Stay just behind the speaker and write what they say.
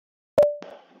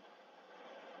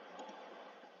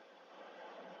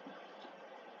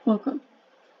Welcome.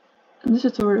 In this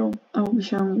tutorial, I will be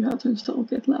showing you how to install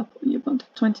GitLab on Ubuntu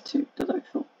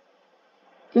 22.04.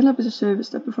 GitLab is a service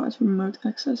that provides remote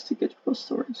access to Git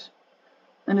repositories.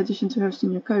 In addition to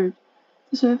hosting your code,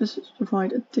 the services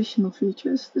provide additional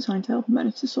features designed to help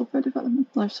manage the software development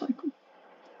lifecycle.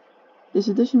 These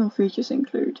additional features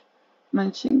include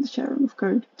managing the sharing of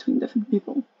code between different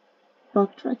people,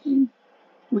 bug tracking,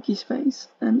 wiki space,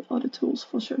 and other tools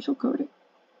for social coding.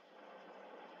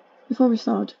 Before we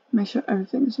start, make sure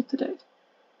everything is up to date.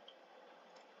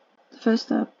 The first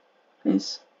step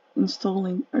is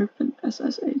installing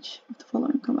openssh with the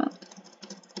following command.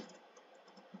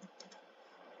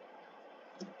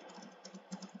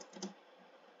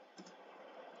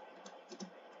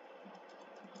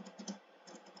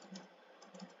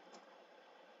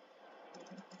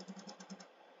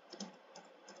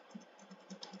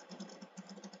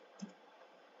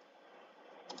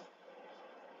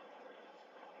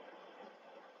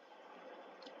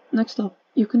 Next up,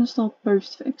 you can install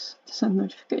postfix to send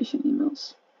notification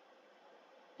emails.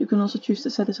 You can also choose to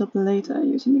set this up later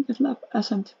using the GitLab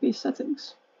SMTP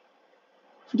settings.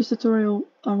 For this tutorial,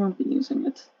 I won't be using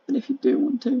it, but if you do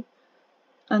want to,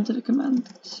 enter the command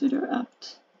sudo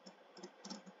apt-get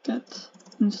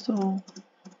install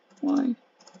y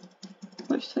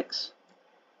postfix.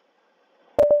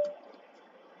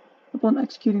 Upon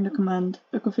executing the command,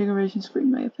 a configuration screen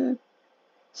may appear.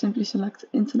 Simply select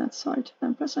Internet Site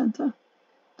and press Enter.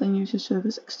 Then use your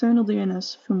server's external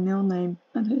DNS from mail name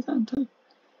and hit Enter.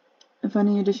 If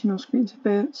any additional screens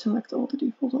appear, select all the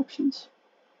default options.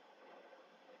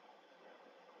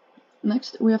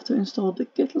 Next, we have to install the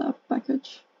GitLab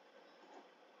package.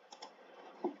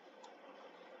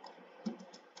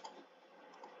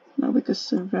 Now, because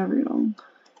it's a very long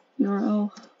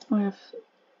URL, I have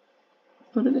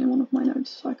put it in one of my notes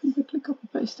so I can quickly copy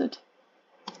paste it.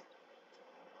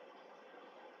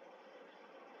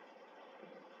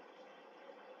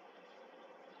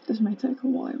 This may take a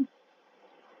while.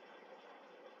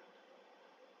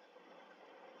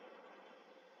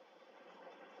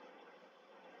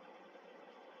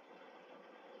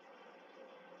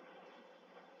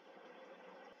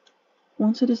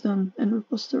 Once it is done and the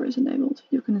repository is enabled,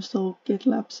 you can install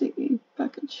gitlab-ce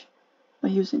package by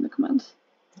using the command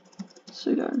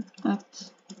sudo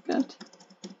apt-get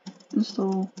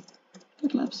install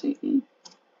gitlab-ce.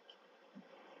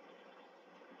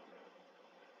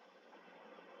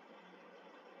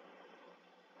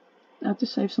 Now, to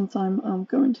save some time, I'm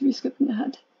going to be skipping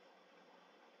ahead.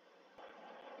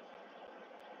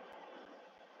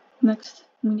 Next,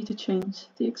 we need to change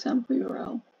the example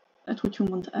URL at which we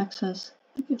want to access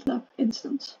the GitLab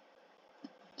instance.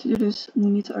 To do this,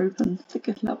 we need to open the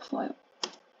GitLab file.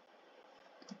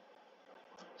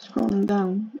 Scrolling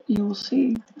down, you will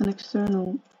see an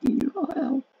external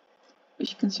URL,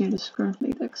 which you can see is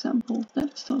currently the example that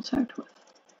it starts out with.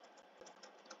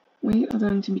 We are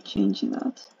going to be changing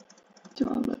that to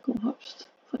our local host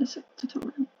for this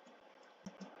tutorial.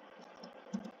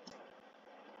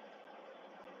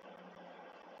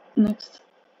 Next,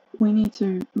 we need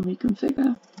to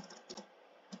reconfigure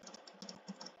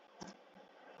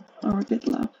our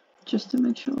GitLab just to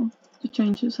make sure the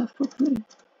changes have properly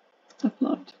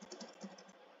applied.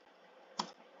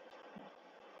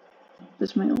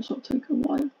 This may also take a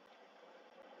while.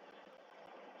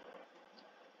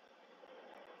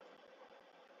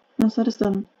 Once that is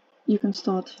done, you can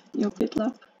start your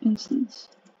GitLab instance.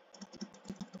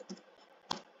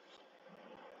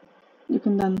 You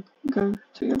can then go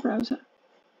to your browser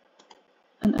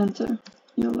and enter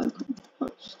your local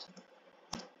host.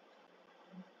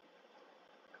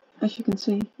 As you can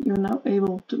see, you're now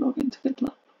able to log into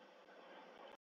GitLab.